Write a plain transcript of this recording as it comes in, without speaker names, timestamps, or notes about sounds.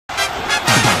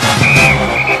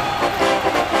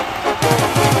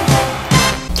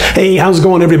Hey, how's it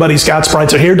going, everybody? Scott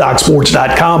Spreitzer here,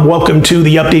 DocSports.com. Welcome to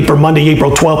the update for Monday, April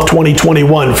 12th,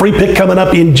 2021. Free pick coming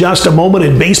up in just a moment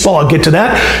in baseball. I'll get to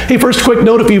that. Hey, first, quick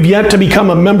note, if you've yet to become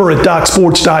a member at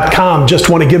DocSports.com, just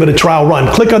want to give it a trial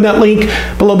run, click on that link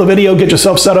below the video, get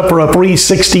yourself set up for a free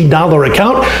 $60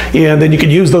 account, and then you can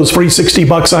use those free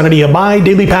 $60 on any of my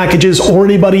daily packages or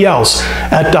anybody else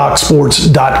at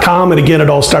DocSports.com. And again, it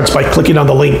all starts by clicking on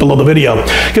the link below the video.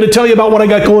 Going to tell you about what I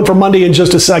got going for Monday in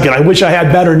just a second. I wish I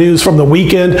had better news from the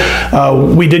weekend.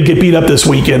 We did get beat up this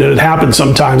weekend, and it happens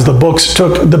sometimes. The books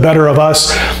took the better of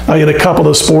us in a couple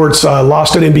of sports.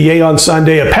 Lost an NBA on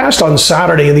Sunday. I passed on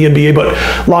Saturday in the NBA, but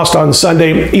lost on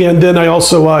Sunday. And then I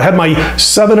also had my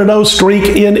 7-0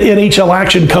 streak in NHL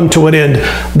action come to an end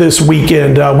this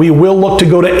weekend. We will look to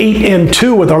go to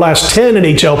 8-2 with our last 10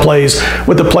 NHL plays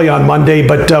with the play on Monday,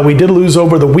 but we did lose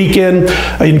over the weekend.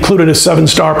 I included a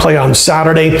 7-star play on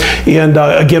Saturday, and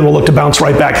again, we'll look to bounce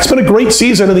right back. It's been a great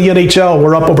season in the NHL.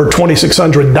 We're up over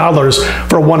 $2,600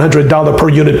 for a $100 per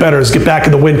unit bettors. Get back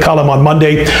in the win column on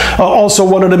Monday. Also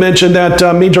wanted to mention that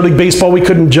Major League Baseball, we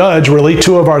couldn't judge really.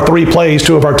 Two of our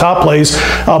top plays,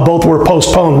 both were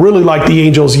postponed. Really like the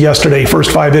Angels yesterday.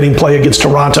 First 5-inning play against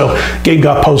Toronto. Game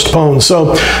got postponed.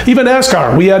 So even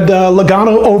NASCAR, we had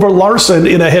Logano over Larson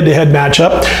in a head-to-head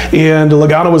matchup, and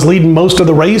Logano was leading most of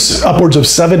the race, upwards of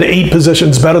 7 to 8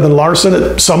 positions better than Larson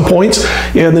at some points,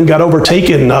 and then got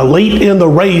overtaken late in the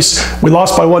race. We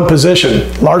lost by 1 position.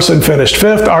 Larson finished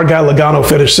 5th. Our guy Logano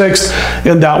finished 6th,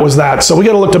 and that was that. So we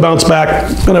got to look to bounce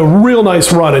back. Been a real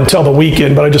nice run until the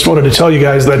weekend, but I just wanted to tell you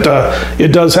guys that it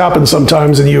does happen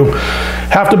sometimes, and you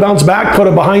have to bounce back, put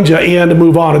it behind you, and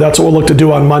move on. And that's what we'll look to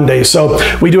do on Monday. So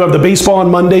we do have the baseball on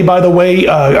Monday, by the way.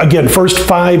 Again, first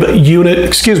 5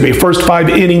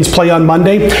 innings play on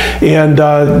Monday, and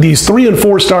these 3- and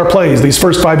 4-star plays, these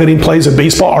first 5-inning plays in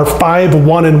baseball are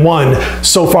 5-1-1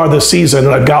 so far this season.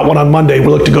 And I've got one on Monday. We're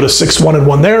looking to go to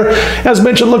 6-1-1 there. As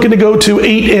mentioned, looking to go to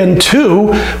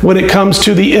 8-2 when it comes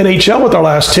to the NHL with our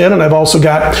last 10. And I've also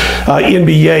got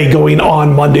NBA going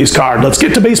on Monday's card. Let's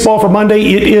get to baseball for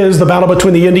Monday. It is the battle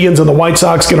between the Indians and the White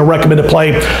Sox. Going to recommend a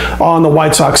play on the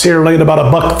White Sox here, laying about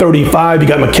 $1.35. You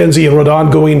got McKenzie and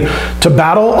Rodon going to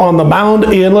battle on the mound.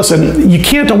 And listen, you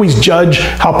can't always judge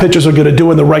how pitchers are going to do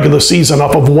in the regular season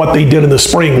off of what they did in the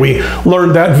spring. We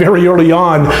learned that very early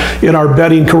on in our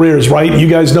betting careers, right? You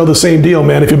guys know the same deal,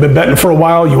 man. If you've been betting for a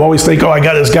while, you always think, oh, I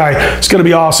got this guy. It's going to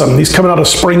be awesome. He's coming out of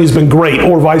spring. He's been great.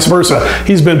 Or vice versa.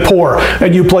 He's been poor.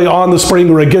 And you play on the spring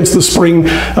or against the spring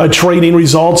trading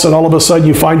results, and all of a sudden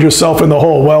you find yourself in the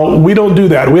hole. Well, we don't do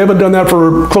that. We haven't done that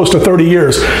for close to 30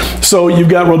 years. So you've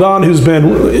got Rodon, who's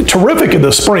been terrific in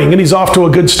the spring, and he's off to a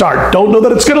good start. Don't know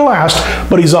that it's going to last,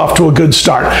 but he's off to a good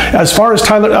start. As far as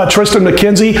Tristan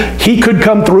McKenzie, he could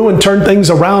come through and turn things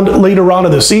around later on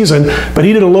in the season, but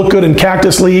he didn't look good in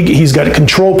Cactus League. He's got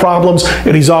control problems,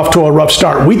 and he's off to a rough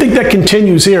start. We think that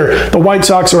continues here. The White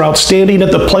Sox are outstanding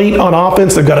at the plate on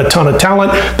offense. They've got a ton of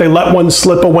talent. They let one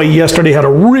slip away yesterday, had a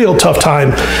real tough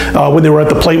time when they were at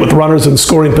the plate with runners in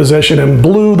scoring position, and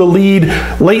blew the lead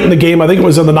late in the game. I think it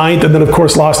was in the 9th, and then, of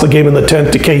course, lost the game in the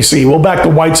 10th to KC. We'll back the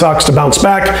White Sox to bounce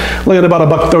back, laying about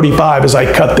 $1.35 as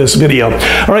I cut this video.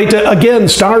 All right, again,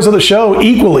 stars of the show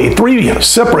equally. 3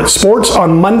 separate sports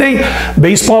on Monday.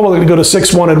 Baseball, we're going to go to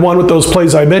 6-1-1 with those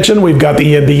plays I mentioned. We've got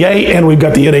the NBA, and we've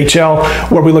got the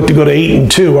NHL, where we look to go to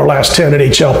 8-2, our last 10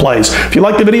 NHL plays. If you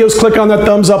like the videos, click on that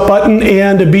thumbs up button,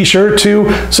 and be sure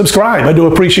to subscribe. I do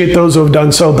appreciate those who have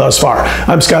done so thus far.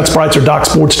 I'm Scott Spreitzer,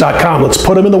 DocSports.com. Let's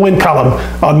put them in the win column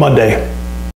on Monday.